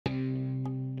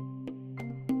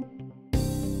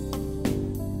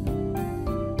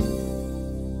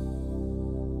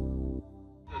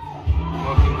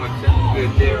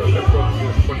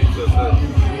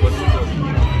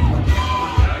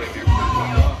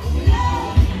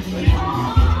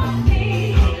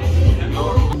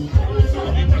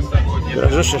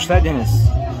Gražus šeštadienis.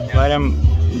 Varėm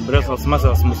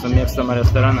Mussels, mūsų mėgstamą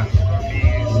restoraną.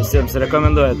 Visiems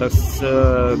rekomenduoju, toks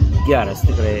geras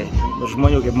tikrai.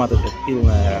 Žmonių, kaip matote,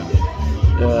 pilna yra.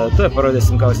 Tuoj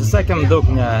parodysim, ką užsisakėm. Daug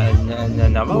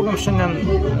nevalgom šiandien,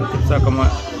 kaip sakoma,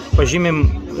 pažymim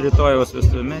rytojaus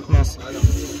vestuvių metinės.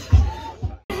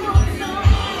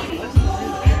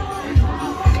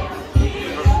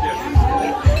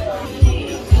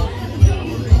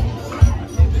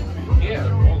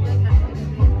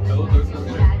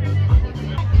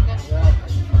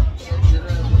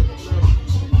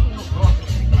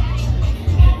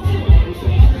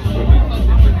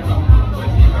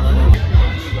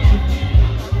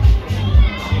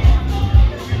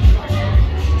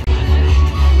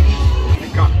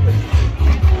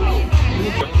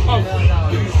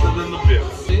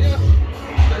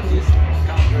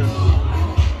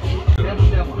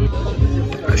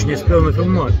 Aš nespėjau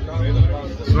nufilmuoti.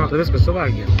 Žinote, viskas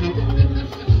suvalgė.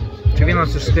 Čia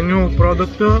vienas iš skanių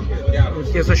produktų.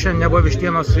 Tiesa, šiandien nebuvo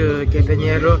vištienos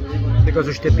kepenėlių, tokios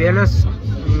užtepėlės,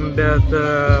 bet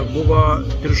buvo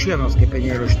triušienos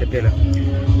kepenėlių užtepėlė.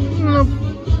 Nu,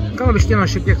 gal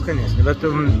vištienos šiek tiek skanesnė, bet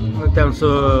ten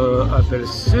su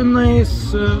apelsinais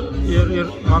ir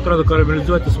man atrodo,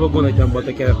 karamelizuoti svogūnai ten buvo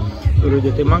tokie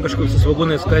rudi. Tai man kažkaip su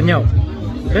svogūnais skaniau.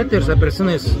 Bet ir su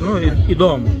apelsinais, nu,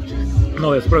 įdomu.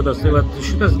 Naujas produktas, tai vat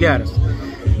šitas geras.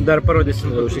 Dar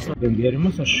parodysim šis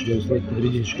gėrimus. Aš jau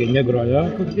tradiciškai negroju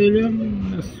kokteilį,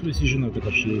 nes visi žino, kad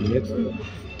aš jį mėgstu.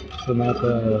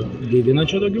 Sonata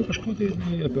gaivinančio daugiau kažko, tai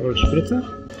aperol špricą.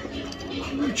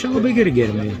 Čia labai geri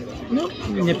gėrimai. Nu,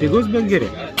 ne pigus, bet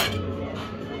geri.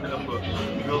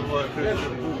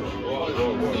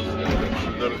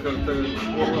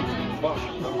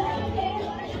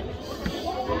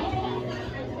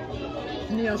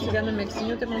 Jo, su vienu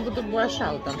mėgsiniu, tai man būtų buvo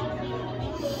šalta.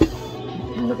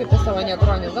 Nu, kaip tas savo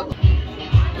negronis, daug.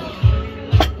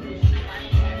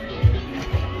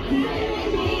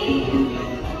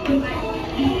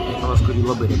 Reikalas, kurį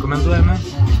labai rekomenduojame.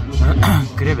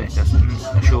 Krevetės.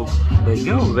 Aš jau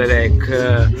baigiau beveik.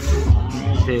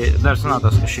 Tai dar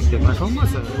Sonatos šiek tiek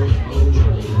nefilmuosiu.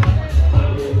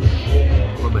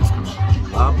 Labai skanu.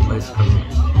 Labai skanu.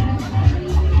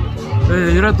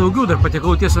 Yra daugiau dar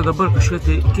patiekalų, tiesa dabar kažkiek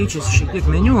tai keičiasi šiek tiek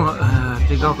meniu,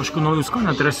 tai gal kažkokių naujų skonių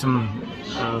atrasim.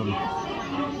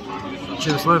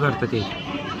 Čia visą laiką verta ateiti.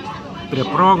 Prie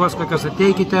progos kokios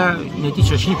ateikite,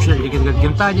 netyčia šnipštelėkit, kad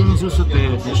gimtadienis jūsų, tai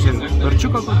atnešti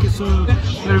verčiuką kokį su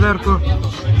ferverku.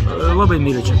 Labai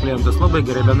myli čia klientas, labai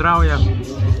gerai bendrauja.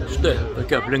 Štai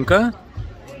tokia aplinka,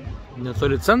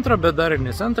 netoli centro, bet dar ir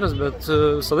ne centras, bet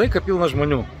visą laiką pilna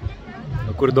žmonių.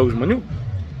 Kur daug žmonių?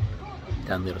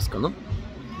 Ten yra skanu.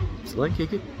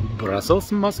 Apsilankykit.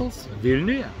 Mussels,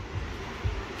 Vilniuje.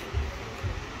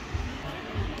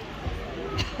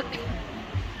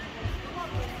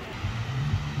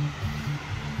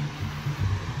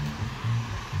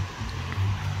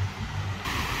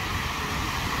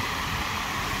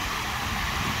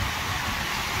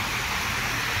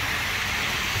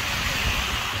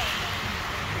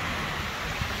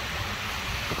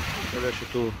 Šalia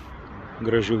šitų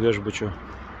gražių viešbučių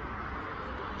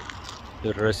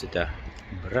ir rasite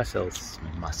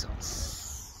Mussels.